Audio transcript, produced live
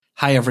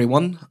Hi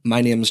everyone,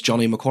 my name's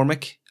Jonny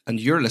McCormick, and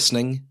you're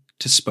listening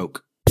to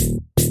Spoke.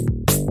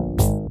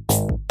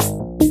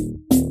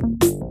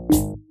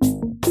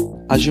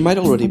 As you might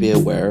already be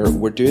aware,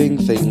 we're doing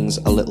things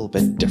a little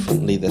bit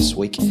differently this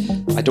week.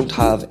 I don't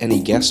have any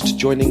guest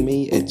joining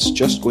me, it's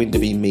just going to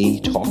be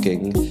me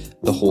talking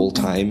the whole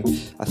time.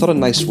 I thought a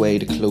nice way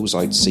to close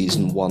out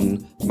season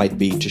 1 might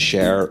be to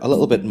share a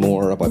little bit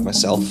more about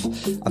myself.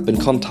 I've been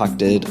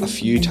contacted a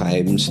few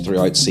times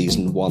throughout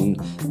season 1,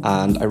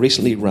 and I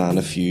recently ran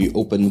a few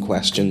open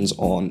questions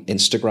on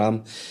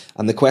Instagram,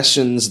 and the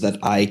questions that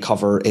I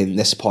cover in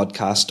this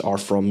podcast are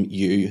from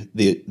you,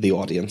 the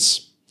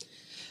audience.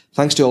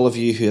 Thanks to all of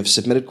you who have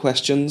submitted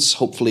questions.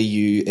 Hopefully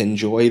you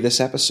enjoy this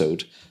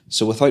episode.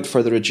 So without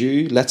further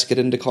ado, let's get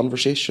into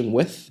conversation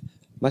with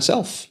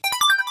myself.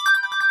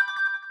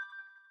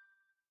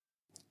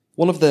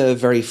 One of the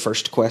very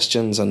first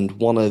questions, and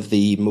one of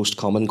the most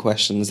common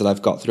questions that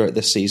I've got throughout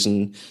this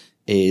season,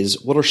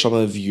 is what are some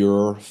of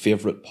your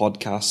favourite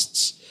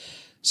podcasts?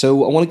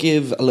 So I want to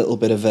give a little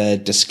bit of a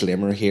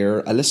disclaimer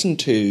here. I listen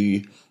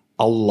to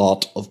a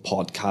lot of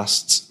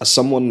podcasts. As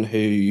someone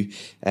who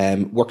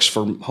works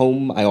from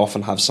home, I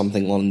often have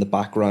something on in the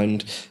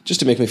background just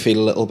to make me feel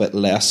a little bit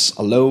less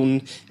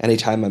alone.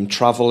 Anytime I'm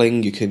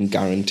traveling, you can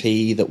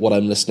guarantee that what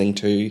I'm listening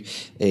to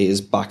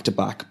is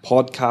back-to-back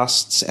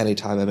podcasts.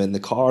 Anytime I'm in the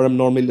car, I'm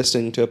normally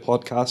listening to a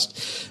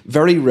podcast.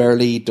 Very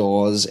rarely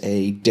does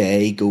a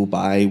day go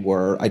by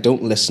where I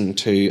don't listen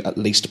to at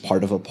least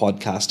part of a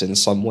podcast in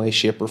some way,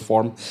 shape or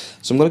form.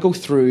 So I'm going to go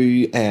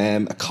through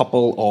a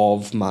couple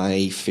of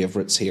my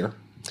favourites here.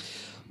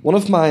 One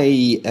of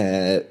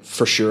my,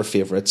 for sure,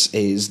 favourites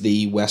is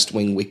the West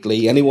Wing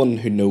Weekly. Anyone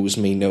who knows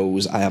me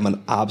knows I am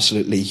an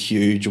absolutely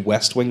huge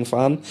West Wing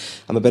fan.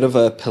 I'm a bit of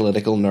a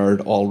political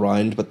nerd all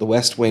round, but the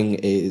West Wing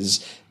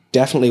is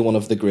definitely one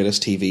of the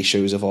greatest TV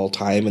shows of all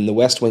time, and the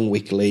West Wing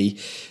Weekly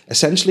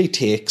essentially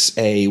takes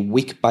a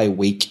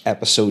week-by-week,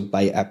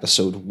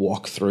 episode-by-episode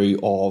walkthrough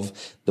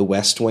of the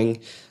West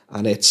Wing.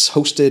 And it's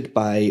hosted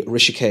by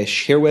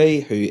Rishikesh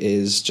Hirway, who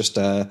is just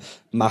a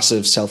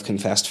massive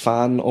self-confessed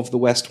fan of the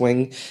West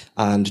Wing,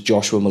 and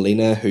Joshua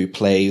Malina, who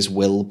plays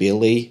Will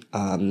Bailey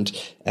and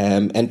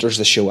enters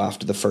the show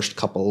after the first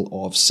couple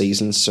of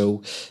seasons.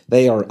 So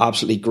they are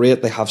absolutely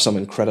great. They have some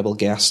incredible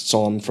guests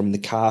on from the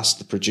cast,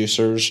 the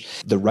producers,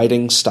 the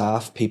writing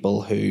staff,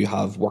 people who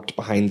have worked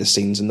behind the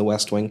scenes in the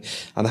West Wing,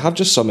 and they have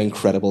just some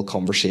incredible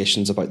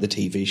conversations about the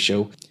TV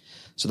show.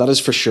 So that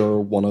is for sure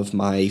one of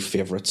my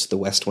favourites, the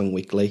West Wing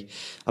Weekly.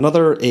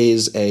 Another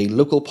is a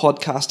local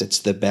podcast. It's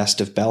The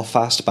Best of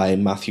Belfast by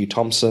Matthew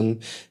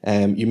Thompson.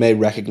 You may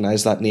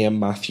recognise that name.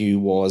 Matthew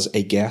was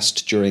a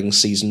guest during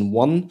season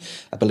 1.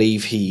 I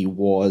believe he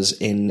was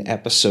in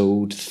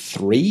episode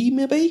 3,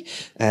 maybe.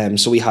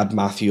 So we had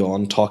Matthew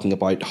on talking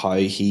about how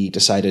he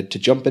decided to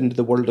jump into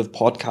the world of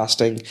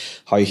podcasting,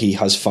 how he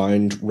has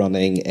found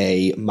running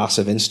a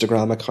massive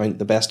Instagram account,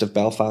 The Best of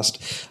Belfast.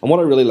 And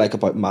what I really like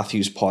about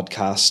Matthew's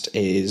podcast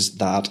is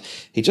that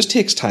he just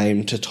takes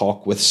time to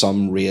talk with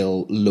some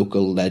real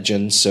local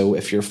legends. So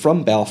if you're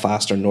from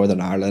Belfast or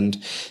Northern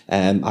Ireland,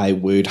 I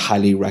would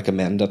highly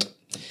recommend it.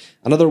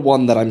 Another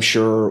one that I'm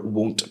sure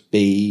won't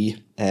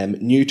be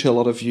new to a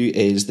lot of you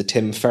is the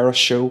Tim Ferriss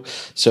Show.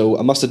 So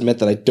I must admit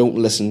that I don't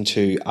listen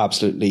to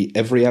absolutely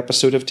every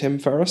episode of Tim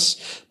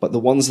Ferriss, but the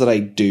ones that I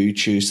do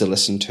choose to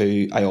listen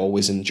to, I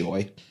always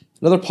enjoy.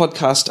 Another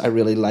podcast I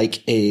really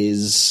like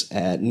is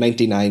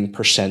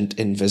 99%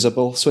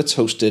 Invisible. So it's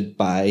hosted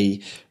by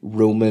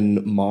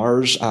Roman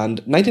Mars,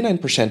 and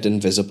 99%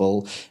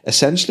 Invisible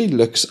essentially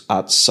looks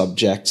at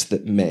subjects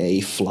that may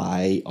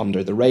fly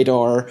under the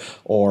radar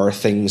or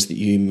things that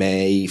you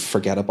may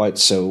forget about.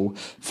 So,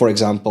 for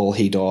example,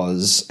 he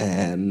does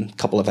a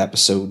couple of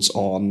episodes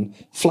on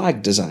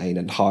flag design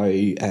and how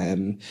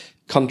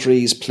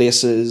countries,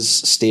 places,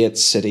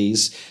 states,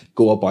 cities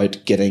go about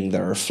getting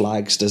their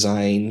flags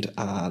designed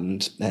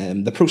and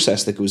the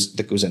process that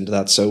goes into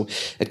that. So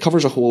it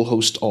covers a whole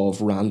host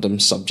of random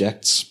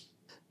subjects.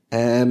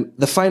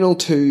 The final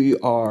two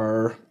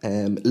are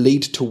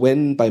Lead to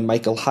Win by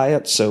Michael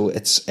Hyatt. So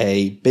it's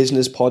a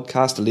business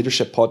podcast, a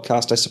leadership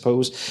podcast, I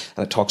suppose,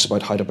 and it talks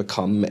about how to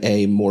become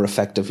a more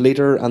effective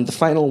leader. And the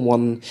final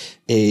one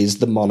is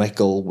The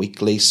Monocle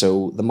Weekly.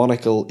 So The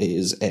Monocle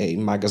is a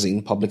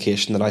magazine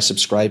publication that I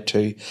subscribe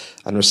to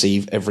and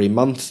receive every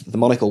month. The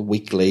Monocle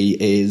Weekly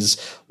is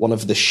one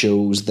of the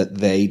shows that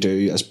they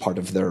do as part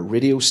of their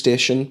radio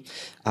station,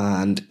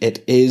 and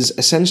it is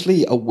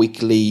essentially a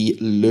weekly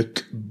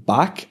look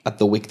back at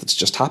the week that's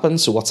just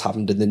happened. So what's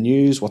happened in the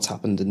news, what's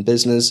happened in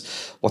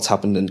business, what's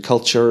happened in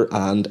culture,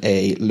 and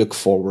a look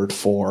forward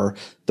for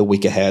the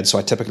week ahead. So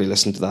I typically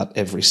listen to that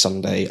every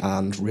Sunday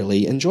and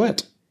really enjoy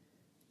it.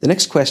 The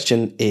next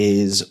question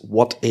is,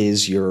 what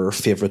is your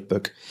favourite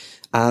book?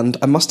 And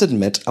I must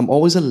admit, I'm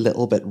always a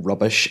little bit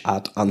rubbish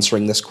at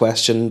answering this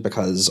question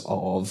because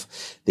of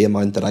the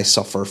amount that I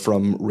suffer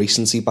from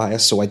recency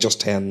bias. So I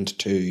just tend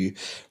to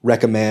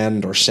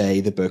recommend or say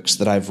the books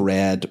that I've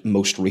read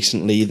most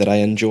recently that I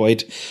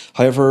enjoyed.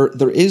 However,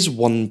 there is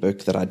one book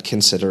that I'd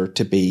consider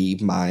to be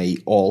my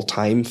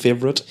all-time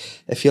favourite,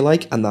 if you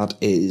like, and that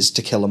is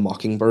To Kill a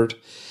Mockingbird.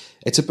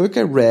 It's a book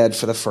I read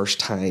for the first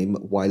time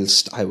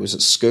whilst I was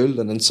at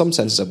school, and in some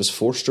senses I was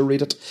forced to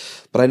read it,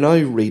 but I now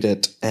read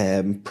it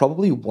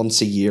probably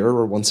once a year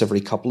or once every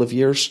couple of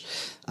years,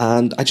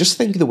 and I just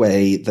think the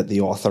way that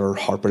the author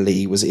Harper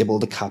Lee was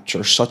able to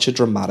capture such a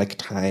dramatic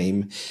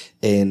time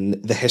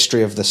in the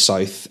history of the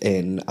South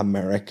in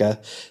America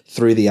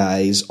through the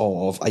eyes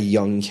of a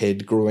young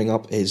kid growing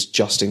up is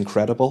just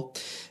incredible.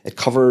 It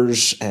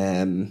covers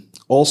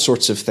all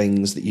sorts of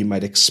things that you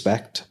might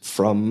expect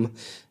from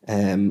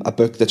a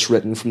book that's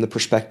written from the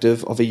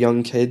perspective of a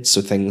young kid.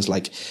 So things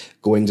like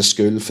going to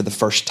school for the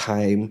first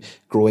time,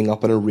 growing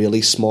up in a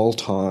really small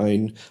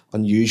town,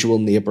 unusual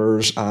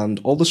neighbours, and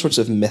all the sorts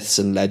of myths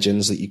and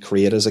legends that you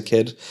create as a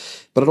kid.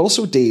 But it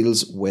also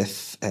deals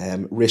with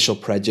racial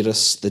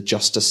prejudice, the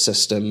justice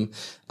system,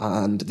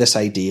 and this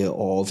idea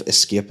of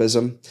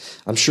escapism.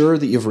 I'm sure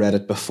that you've read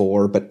it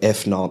before, but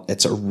if not,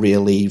 it's a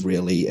really,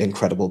 really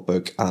incredible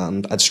book,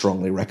 and I'd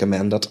strongly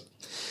recommend it.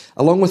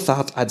 Along with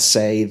that, I'd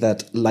say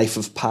that Life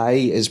of Pi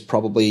is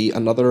probably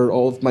another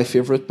of my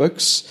favourite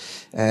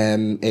books.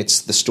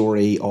 It's the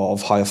story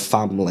of how a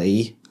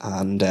family,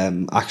 and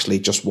actually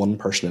just one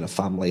person in a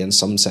family in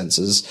some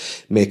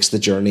senses, makes the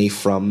journey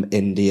from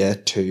India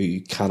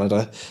to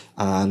Canada,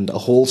 and a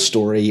whole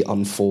story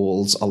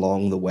unfolds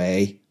along the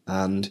way.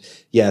 And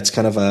yeah, it's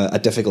kind of a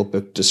difficult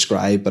book to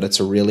describe, but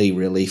it's a really,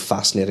 really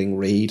fascinating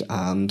read.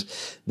 And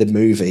the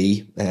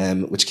movie,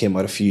 which came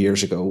out a few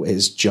years ago,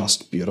 is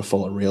just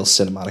beautiful, a real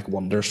cinematic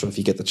wonder. So if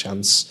you get the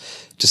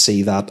chance to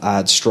see that,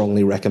 I'd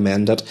strongly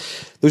recommend it.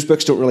 Those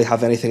books don't really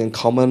have anything in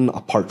common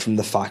apart from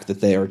the fact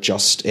that they are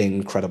just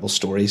incredible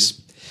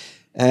stories.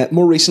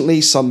 More recently,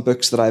 some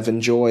books that I've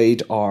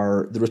enjoyed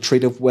are The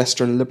Retreat of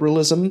Western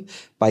Liberalism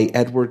by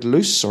Edward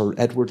Luce, or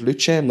Edward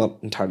Luce, I'm not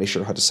entirely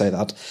sure how to say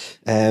that.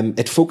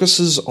 It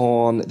focuses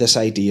on this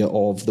idea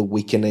of the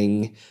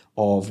weakening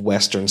of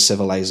Western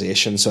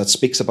civilization. So it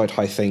speaks about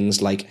how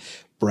things like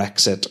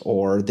Brexit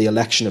or the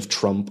election of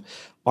Trump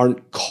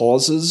aren't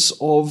causes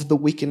of the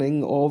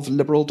weakening of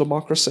liberal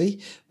democracy,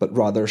 but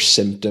rather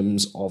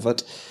symptoms of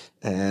it.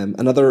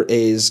 Another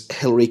is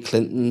Hillary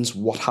Clinton's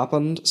What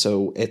Happened.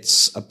 So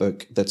it's a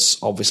book that's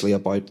obviously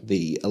about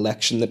the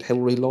election that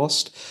Hillary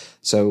lost.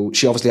 So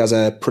she obviously has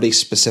a pretty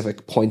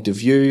specific point of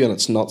view, and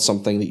it's not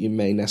something that you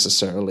may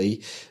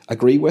necessarily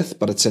agree with,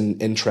 but it's an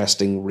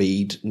interesting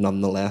read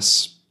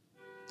nonetheless.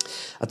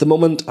 At the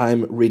moment,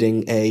 I'm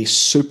reading a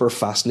super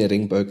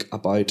fascinating book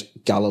about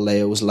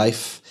Galileo's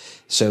life.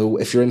 So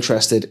if you're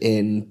interested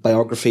in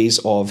biographies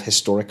of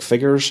historic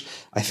figures,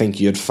 I think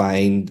you'd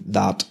find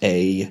that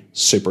a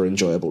super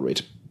enjoyable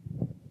read.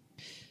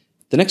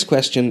 The next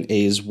question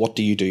is, what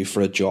do you do for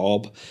a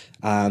job?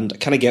 And I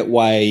kind of get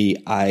why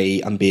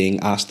I am being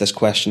asked this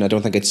question. I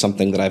don't think it's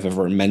something that I've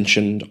ever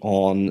mentioned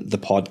on the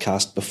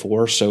podcast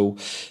before. So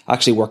I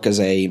actually work as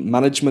a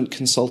management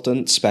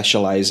consultant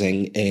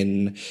specializing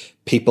in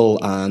people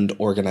and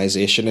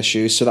organization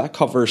issues. So that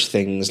covers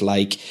things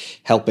like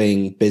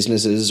helping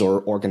businesses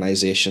or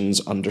organizations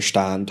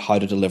understand how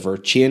to deliver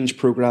change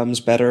programs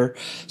better.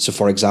 So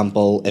for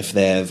example, if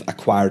they've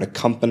acquired a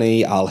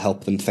company, I'll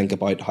help them think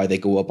about how they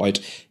go about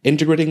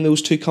integrating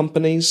those two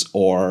companies,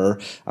 or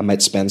I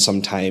might spend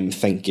some time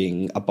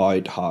thinking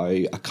about how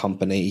a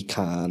company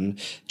can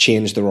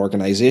change their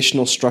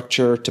organizational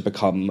structure to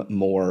become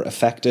more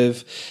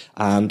effective.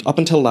 And up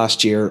until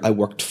last year, I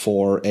worked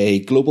for a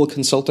global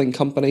consulting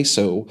company,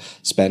 so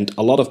spent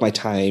a lot of my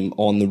time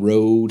on the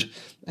road,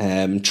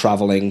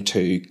 traveling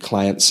to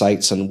client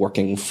sites and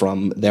working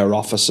from their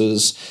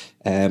offices,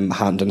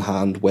 hand in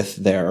hand with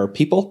their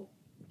people.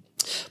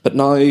 But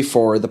now,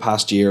 for the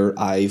past year,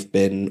 I've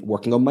been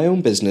working on my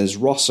own business,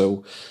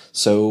 Rosso.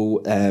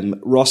 So,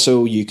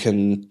 Rosso, you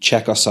can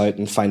check us out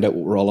and find out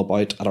what we're all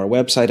about at our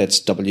website.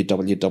 It's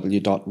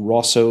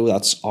www.rosso,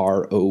 that's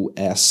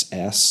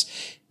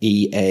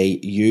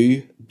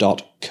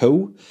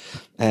ROSSEAU.co.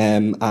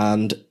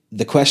 And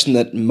the question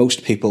that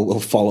most people will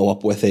follow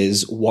up with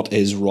is, what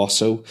is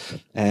Rosso?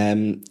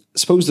 I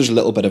suppose there's a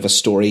little bit of a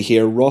story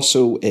here.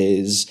 Rosso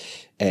is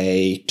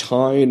a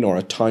town or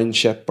a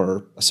township,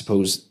 or I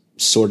suppose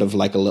sort of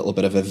like a little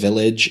bit of a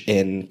village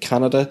in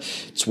Canada.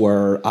 It's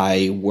where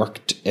I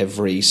worked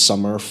every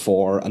summer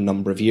for a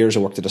number of years.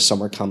 I worked at a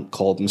summer camp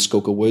called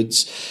Muskoka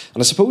Woods.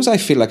 And I suppose I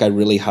feel like I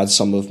really had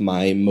some of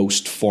my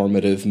most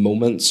formative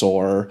moments,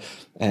 or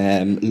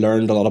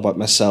learned a lot about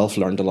myself,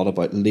 learned a lot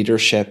about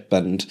leadership,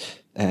 and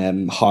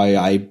how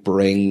I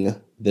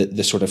bring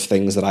the sort of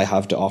things that I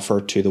have to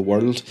offer to the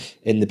world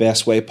in the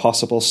best way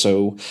possible.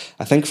 So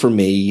I think for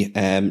me,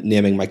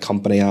 naming my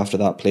company after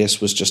that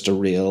place was just a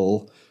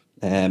real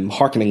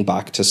harkening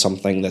back to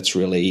something that's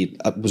really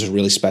was a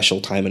really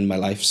special time in my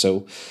life.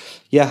 So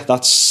yeah,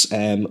 that's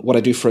what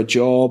I do for a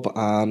job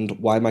and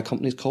why my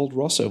company's called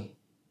Rosso.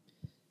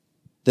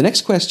 The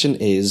next question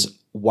is,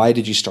 why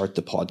did you start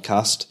the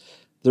podcast?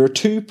 There are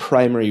two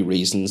primary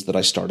reasons that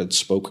I started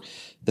Spoke.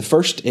 The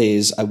first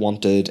is I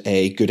wanted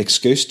a good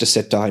excuse to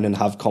sit down and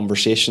have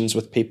conversations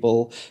with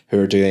people who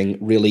are doing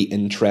really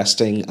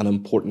interesting and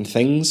important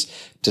things,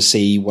 to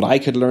see what I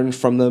could learn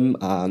from them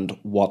and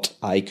what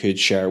I could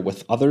share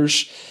with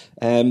others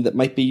that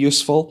might be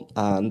useful.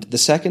 And the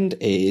second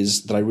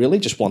is that I really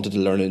just wanted to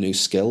learn a new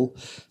skill.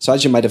 So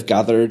as you might have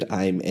gathered,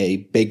 I'm a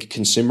big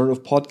consumer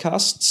of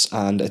podcasts,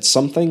 and it's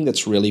something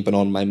that's really been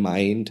on my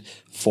mind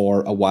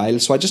for a while.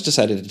 So I just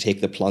decided to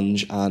take the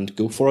plunge and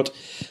go for it.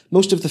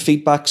 Most of the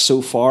feedback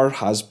so far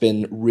has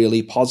been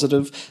really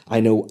positive. I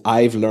know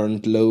I've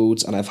learned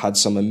loads, and I've had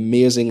some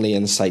amazingly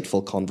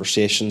insightful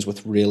conversations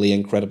with really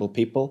incredible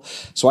people.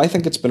 So I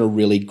think it's been a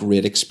really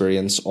great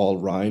experience all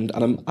round,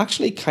 and I'm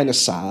actually kind of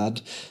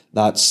sad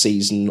that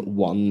season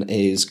 1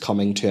 is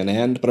coming to an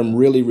end, but I'm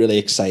really, really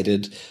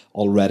excited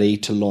already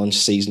to launch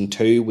season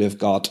 2. We've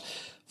got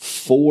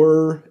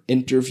 4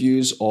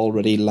 interviews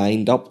already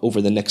lined up over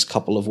the next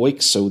couple of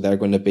weeks, so they're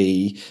going to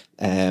be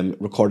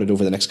recorded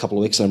over the next couple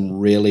of weeks. I'm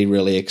really,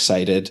 really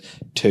excited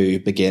to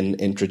begin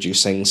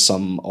introducing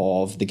some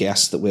of the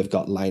guests that we've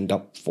got lined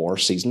up for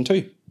season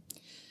 2.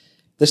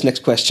 This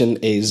next question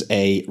is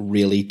a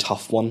really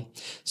tough one.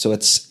 So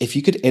it's, if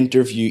you could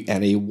interview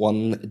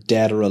anyone,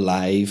 dead or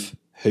alive,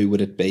 who would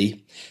it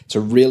be? It's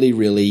a really,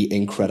 really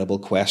incredible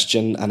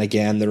question. And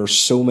again, there are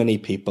so many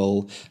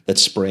people that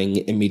spring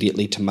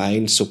immediately to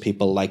mind. So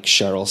people like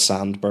Sheryl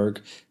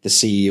Sandberg, the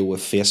CEO of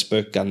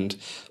Facebook, and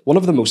one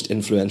of the most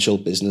influential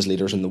business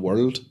leaders in the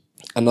world.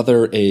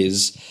 Another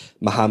is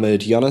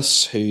Muhammad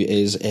Yunus, who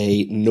is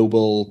a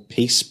Nobel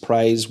Peace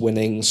Prize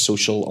winning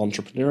social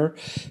entrepreneur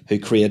who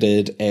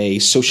created a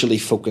socially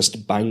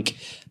focused bank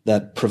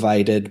that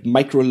provided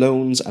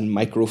microloans and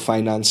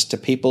microfinance to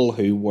people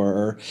who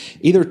were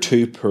either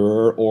too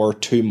poor or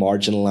too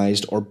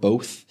marginalized or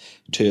both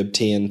to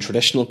obtain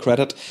traditional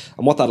credit.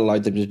 And what that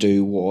allowed them to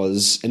do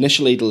was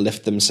initially to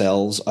lift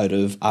themselves out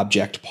of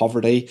abject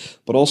poverty,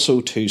 but also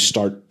to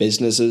start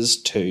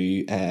businesses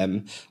to,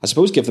 I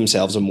suppose, give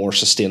themselves a more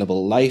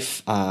sustainable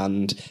life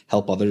and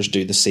help others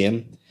do the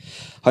same.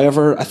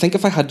 However, I think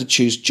if I had to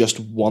choose just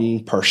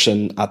one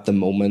person at the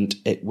moment,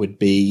 it would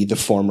be the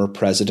former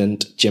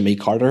president, Jimmy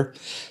Carter.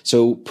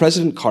 So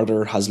President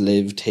Carter has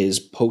lived his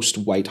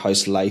post-White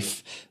House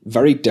life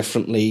very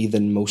differently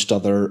than most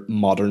other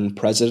modern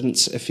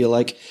presidents, if you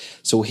like.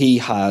 So he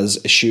has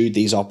eschewed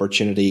these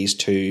opportunities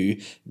to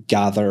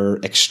gather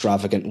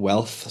extravagant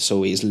wealth.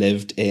 So he's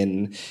lived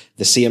in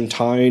the same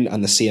town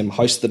and the same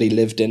house that he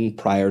lived in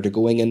prior to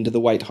going into the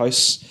White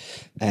House.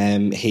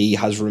 He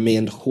has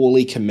remained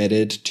wholly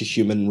committed to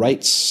human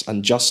rights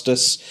and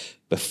justice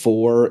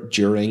before,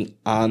 during,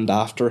 and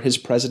after his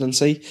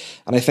presidency.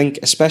 And I think,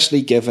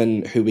 especially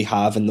given who we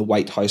have in the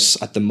White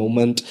House at the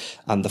moment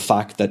and the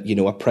fact that, you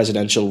know, a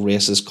presidential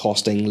race is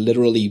costing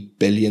literally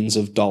billions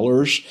of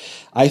dollars,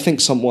 I think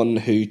someone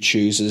who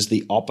chooses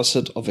the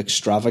opposite of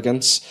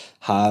extravagance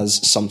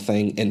has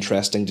something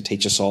interesting to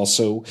teach us all.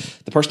 So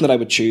the person that I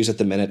would choose at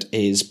the minute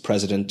is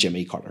President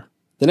Jimmy Carter.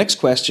 The next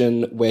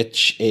question,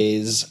 which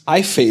is,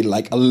 I feel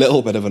like a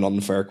little bit of an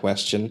unfair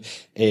question,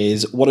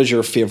 is what has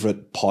your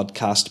favourite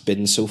podcast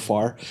been so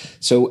far?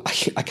 So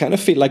I kind of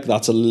feel like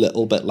that's a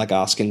little bit like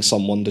asking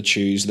someone to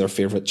choose their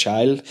favourite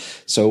child.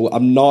 So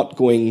I'm not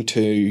going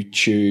to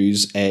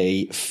choose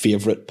a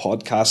favourite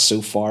podcast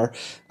so far.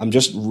 I'm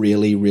just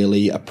really,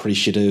 really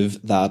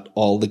appreciative that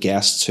all the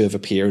guests who have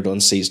appeared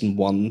on season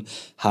 1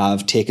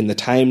 have taken the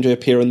time to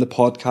appear on the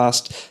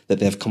podcast, that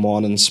they've come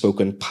on and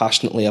spoken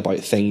passionately about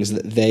things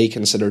that they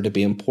consider to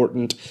be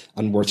important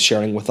and worth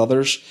sharing with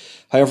others.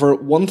 However,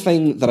 one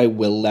thing that I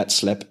will let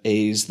slip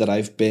is that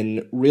I've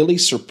been really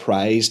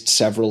surprised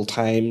several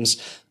times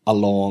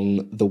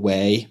along the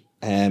way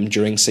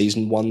during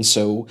season 1.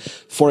 So,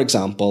 for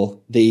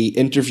example, the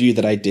interview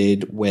that I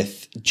did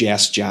with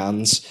Jess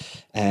Jans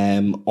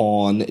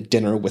on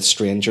Dinner with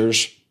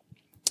Strangers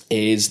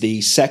is the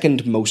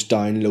second most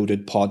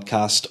downloaded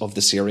podcast of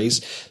the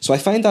series. So I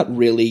find that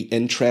really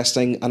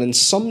interesting and in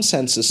some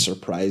senses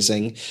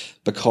surprising,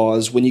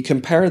 because when you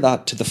compare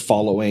that to the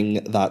following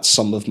that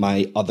some of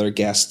my other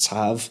guests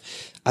have,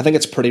 I think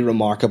it's pretty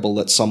remarkable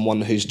that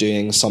someone who's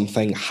doing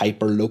something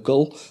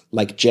hyper-local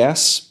like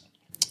Jess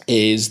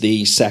is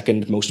the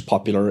second most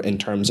popular in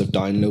terms of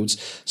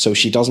downloads. So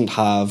she doesn't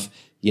have,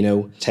 you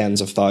know,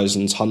 tens of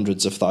thousands,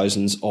 hundreds of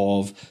thousands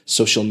of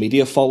social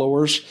media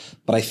followers.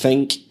 But I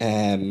think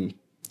the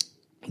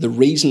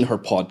reason her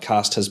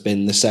podcast has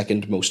been the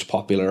second most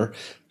popular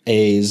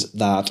is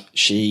that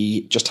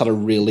she just had a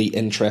really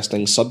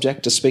interesting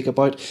subject to speak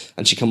about,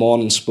 and she came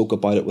on and spoke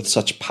about it with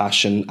such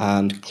passion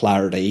and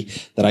clarity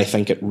that I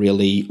think it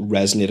really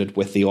resonated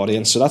with the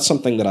audience. So that's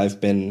something that I've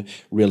been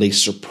really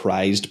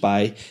surprised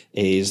by,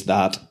 is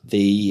that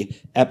the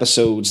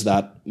episodes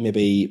that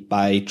maybe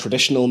by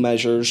traditional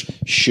measures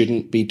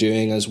shouldn't be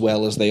doing as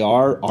well as they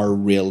are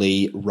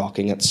really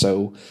rocking it.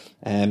 So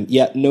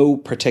no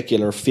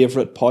particular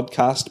favourite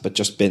podcast, but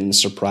just been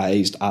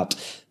surprised at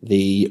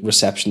the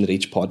reception that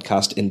each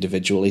podcast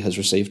individually has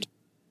received.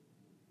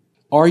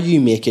 Are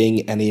you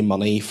making any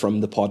money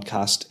from the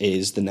podcast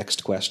is the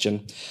next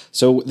question.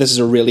 So this is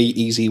a really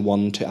easy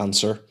one to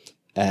answer.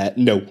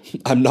 No,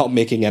 I'm not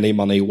making any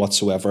money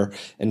whatsoever.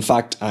 In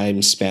fact,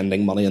 I'm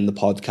spending money on the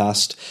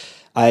podcast.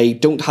 I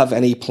don't have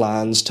any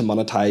plans to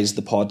monetize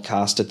the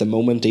podcast at the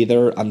moment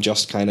either. I'm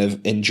just kind of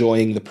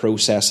enjoying the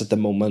process at the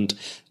moment.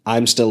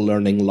 I'm still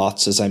learning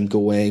lots as I'm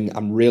going.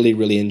 I'm really,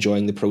 really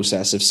enjoying the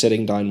process of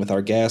sitting down with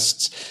our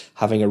guests,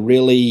 having a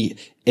really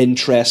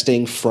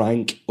interesting,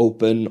 frank,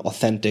 open,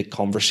 authentic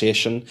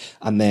conversation,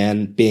 and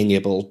then being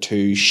able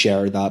to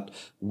share that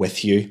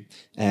with you.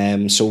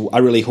 So I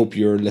really hope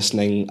you're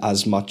listening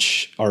as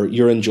much, or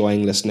you're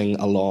enjoying listening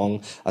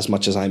along as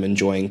much as I'm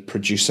enjoying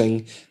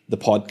producing the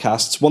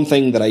podcasts. One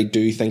thing that I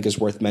do think is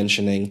worth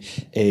mentioning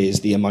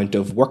is the amount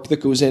of work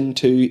that goes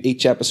into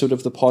each episode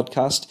of the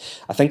podcast.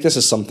 I think this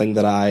is something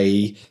that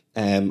I,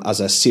 as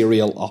a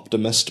serial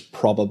optimist,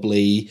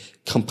 probably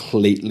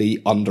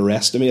completely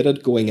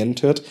underestimated going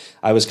into it.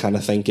 I was kind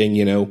of thinking,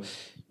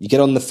 you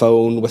get on the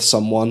phone with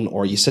someone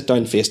or you sit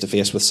down face to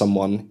face with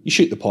someone, you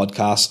shoot the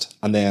podcast,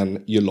 and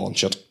then you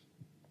launch it.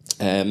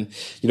 I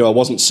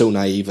wasn't so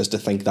naive as to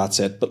think that's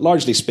it, but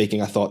largely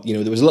speaking, I thought,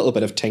 there was a little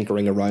bit of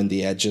tinkering around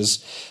the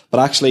edges. But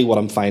actually what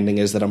I'm finding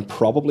is that I'm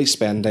probably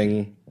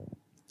spending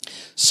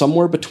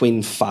somewhere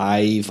between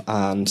 5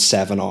 and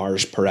 7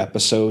 hours per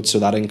episode. So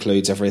that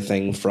includes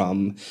everything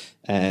from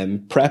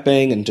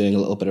prepping and doing a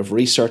little bit of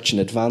research in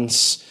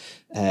advance,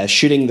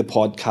 shooting the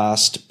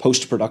podcast,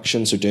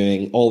 post-production, so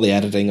doing all the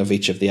editing of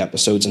each of the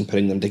episodes and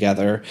putting them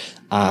together,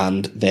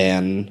 and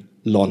then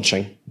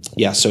launching.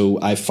 Yeah,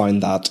 so I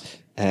found that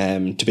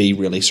to be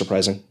really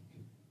surprising.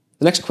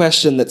 The next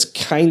question that's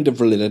kind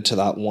of related to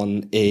that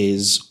one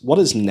is, what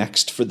is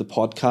next for the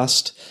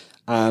podcast?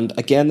 And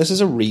again, this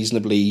is a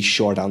reasonably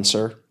short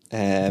answer.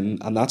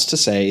 And that's to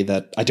say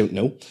that I don't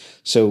know.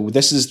 So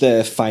this is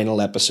the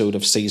final episode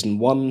of season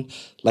 1.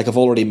 Like I've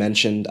already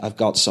mentioned, I've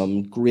got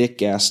some great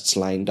guests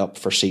lined up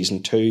for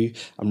season 2.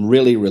 I'm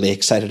really, really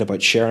excited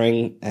about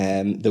sharing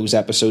those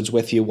episodes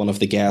with you. One of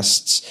the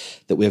guests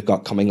that we've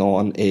got coming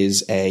on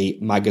is a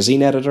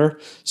magazine editor.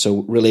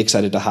 So really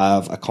excited to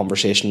have a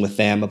conversation with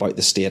them about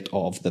the state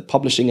of the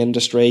publishing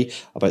industry,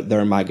 about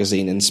their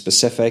magazine in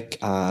specific,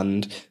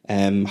 and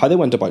how they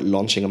went about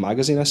launching a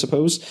magazine, I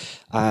suppose.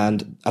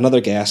 And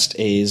another guest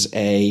is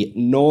a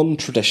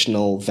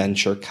non-traditional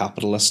venture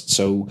capitalist.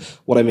 So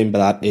what I mean by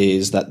that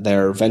is that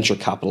their venture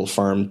capital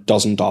firm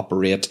doesn't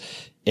operate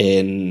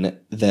in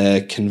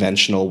the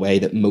conventional way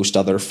that most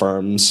other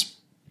firms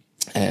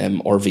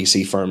or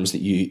VC firms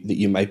that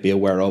you might be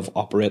aware of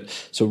operate.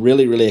 So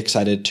really, really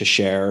excited to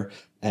share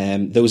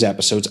those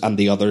episodes and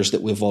the others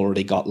that we've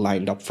already got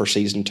lined up for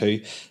season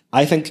 2.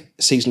 I think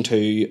season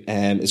 2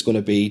 is going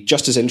to be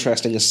just as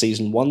interesting as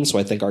season 1. So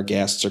I think our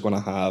guests are going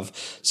to have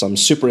some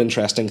super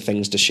interesting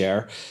things to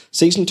share.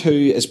 Season 2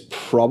 is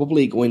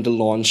probably going to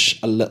launch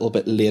a little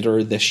bit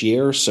later this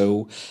year.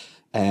 So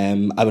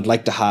I would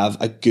like to have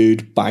a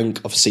good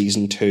bank of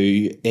season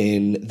 2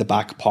 in the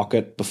back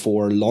pocket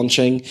before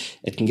launching.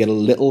 It can get a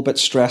little bit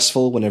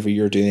stressful whenever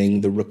you're doing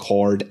the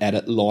record,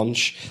 edit,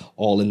 launch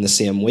all in the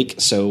same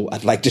week. So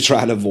I'd like to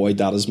try and avoid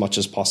that as much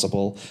as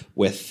possible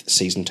with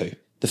season 2.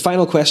 The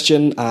final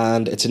question,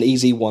 and it's an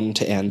easy one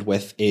to end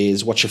with,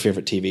 is what's your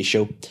favourite TV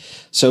show?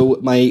 So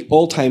my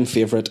all-time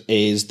favourite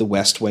is The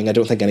West Wing. I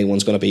don't think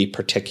anyone's going to be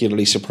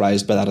particularly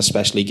surprised by that,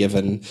 especially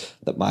given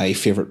that my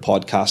favourite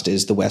podcast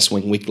is The West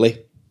Wing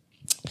Weekly.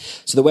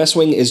 So The West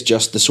Wing is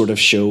just the sort of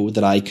show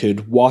that I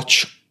could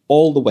watch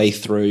all the way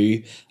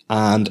through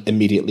and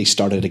immediately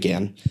start it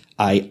again.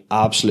 I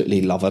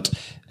absolutely love it.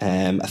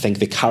 I think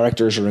the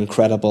characters are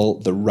incredible.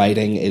 The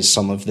writing is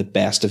some of the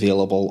best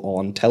available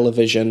on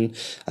television.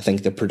 I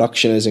think the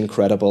production is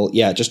incredible.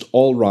 Yeah, just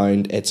all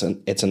round, it's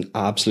an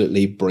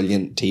absolutely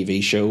brilliant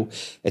TV show.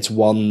 It's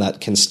one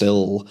that can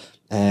still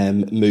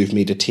move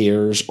me to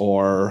tears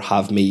or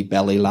have me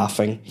belly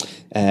laughing.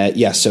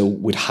 So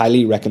would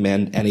highly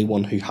recommend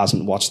anyone who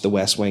hasn't watched The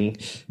West Wing,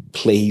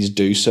 please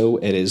do so.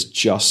 It is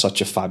just such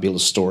a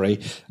fabulous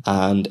story.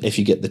 And if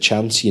you get the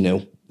chance,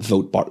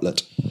 vote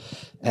Bartlett.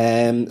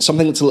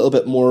 Something that's a little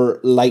bit more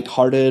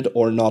lighthearted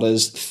or not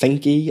as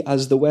thinky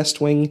as The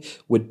West Wing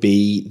would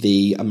be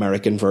the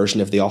American version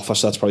of The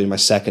Office. That's probably my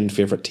second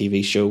favourite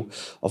TV show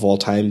of all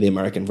time, the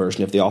American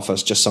version of The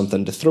Office. Just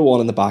something to throw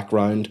on in the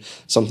background,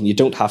 something you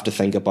don't have to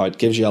think about,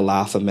 gives you a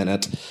laugh a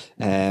minute.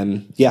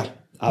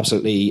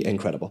 Absolutely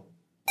incredible.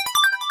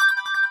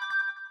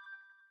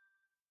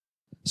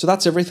 So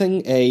that's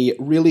everything. A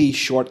really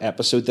short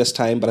episode this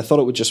time, but I thought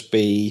it would just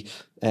be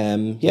a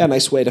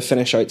nice way to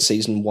finish out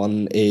season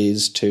 1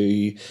 is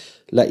to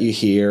let you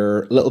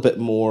hear a little bit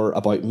more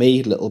about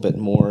me, a little bit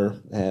more,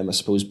 I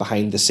suppose,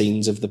 behind the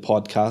scenes of the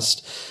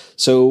podcast.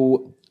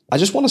 So I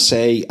just want to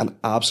say an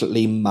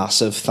absolutely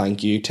massive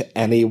thank you to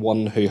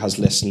anyone who has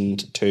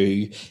listened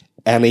to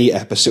any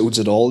episodes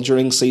at all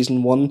during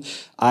season 1.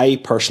 I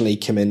personally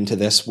came into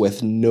this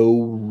with no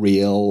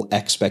real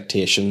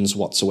expectations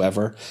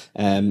whatsoever.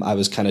 I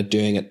was kind of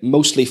doing it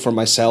mostly for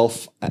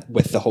myself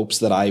with the hopes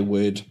that I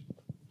would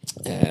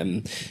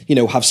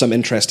have some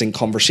interesting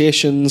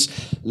conversations,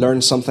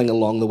 learn something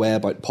along the way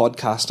about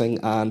podcasting,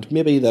 and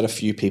maybe that a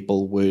few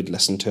people would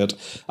listen to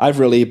it. I've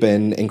really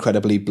been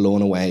incredibly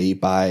blown away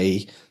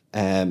by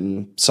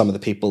some of the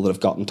people that have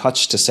got in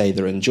touch to say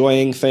they're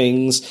enjoying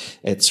things.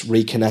 It's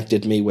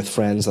reconnected me with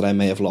friends that I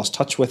may have lost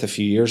touch with a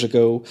few years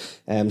ago.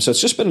 So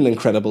it's just been an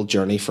incredible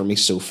journey for me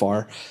so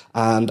far.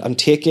 And I'm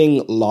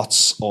taking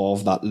lots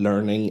of that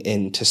learning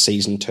into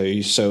season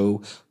 2.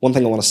 So one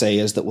thing I want to say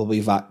is that we'll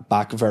be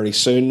back very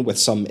soon with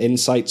some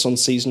insights on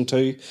season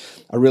 2.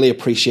 I really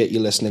appreciate you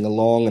listening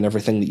along and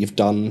everything that you've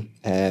done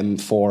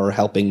for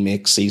helping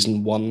make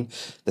season 1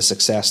 the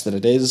success that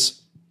it is.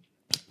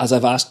 As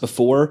I've asked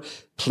before,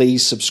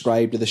 please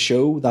subscribe to the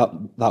show.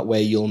 That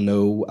way you'll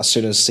know as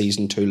soon as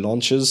season 2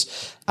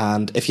 launches.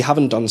 And if you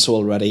haven't done so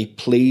already,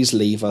 please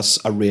leave us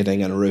a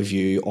rating and a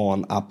review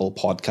on Apple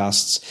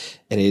Podcasts.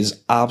 It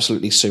is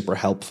absolutely super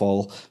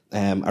helpful.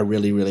 I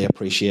really, really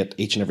appreciate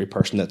each and every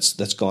person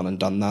that's gone and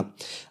done that.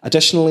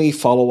 Additionally,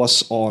 follow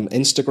us on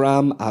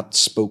Instagram at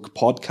Spoke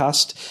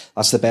Podcast.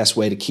 That's the best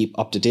way to keep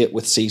up to date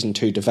with season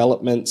 2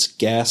 developments,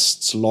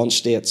 guests,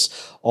 launch dates,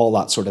 all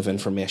that sort of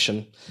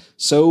information.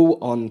 So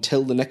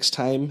until the next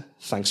time,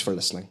 thanks for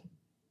listening.